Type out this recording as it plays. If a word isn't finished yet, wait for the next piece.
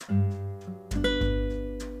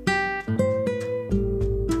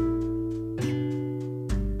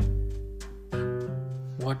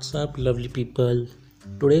What's up, lovely people?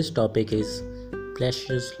 Today's topic is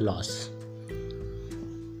precious loss.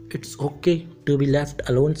 It's okay to be left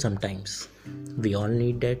alone sometimes. We all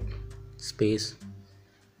need that space,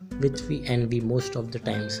 which we envy most of the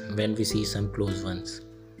times when we see some close ones.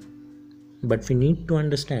 But we need to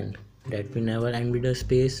understand that we never envy the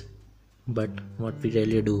space, but what we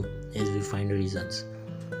really do is we find reasons.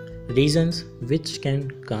 Reasons which can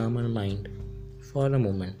calm our mind for a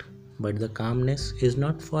moment, but the calmness is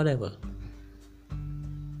not forever.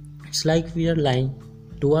 It's like we are lying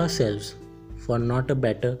to ourselves for not a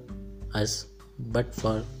better us, but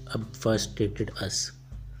for a frustrated us.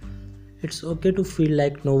 It's okay to feel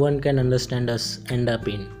like no one can understand us and our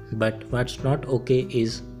pain, but what's not okay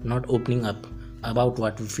is not opening up about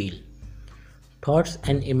what we feel. Thoughts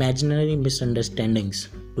and imaginary misunderstandings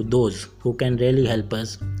to those who can really help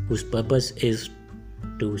us, whose purpose is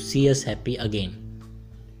to see us happy again.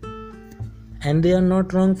 And they are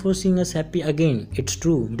not wrong for seeing us happy again. It's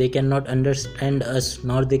true, they cannot understand us,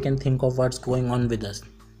 nor they can think of what's going on with us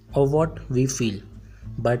or what we feel.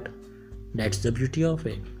 But that's the beauty of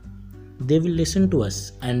it. They will listen to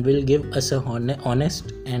us and will give us a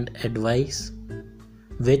honest and advice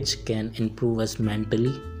which can improve us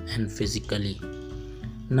mentally and physically.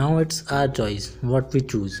 Now it's our choice what we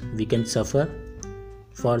choose. We can suffer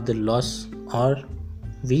for the loss, or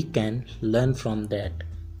we can learn from that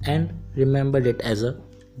and remember it as a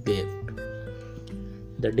gift.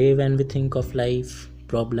 The day when we think of life,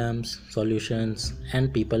 problems, solutions,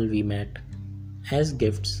 and people we met as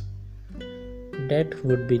gifts, that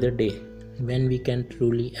would be the day when we can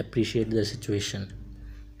truly appreciate the situation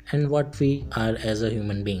and what we are as a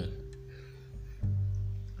human being.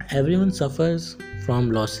 Everyone suffers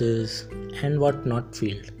from losses and what not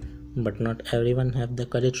feel, but not everyone have the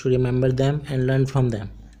courage to remember them and learn from them.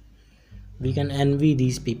 We can envy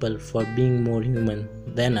these people for being more human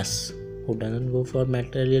than us, who doesn't go for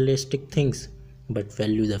materialistic things but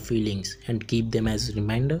value the feelings and keep them as a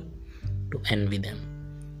reminder to envy them.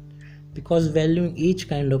 Because valuing each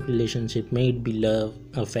kind of relationship, may it be love,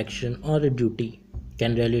 affection, or a duty,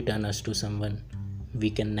 can really turn us to someone we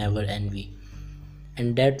can never envy.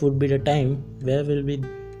 And that would be the time where will we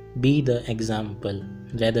be the example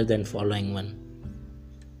rather than following one.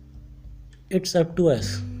 It's up to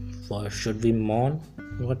us. For should we mourn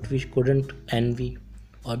what we couldn't envy,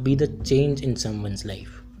 or be the change in someone's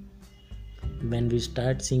life? When we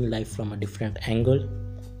start seeing life from a different angle,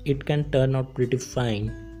 it can turn out pretty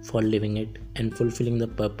fine for living it and fulfilling the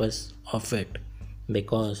purpose of it,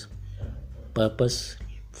 because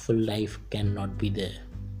purposeful life cannot be there.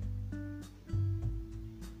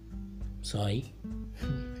 Sorry,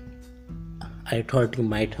 I thought you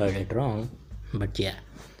might heard it wrong, but yeah.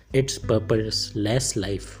 Its purposeless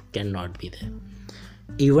life cannot be there.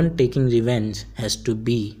 Even taking revenge has to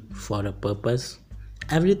be for a purpose.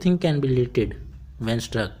 Everything can be lifted when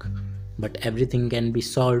struck, but everything can be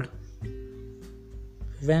solved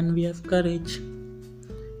when we have courage.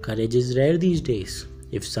 Courage is rare these days.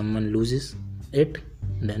 If someone loses it,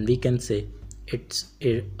 then we can say it's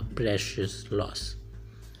a precious loss.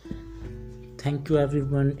 Thank you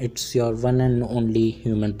everyone. It's your one and only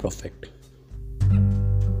human prophet.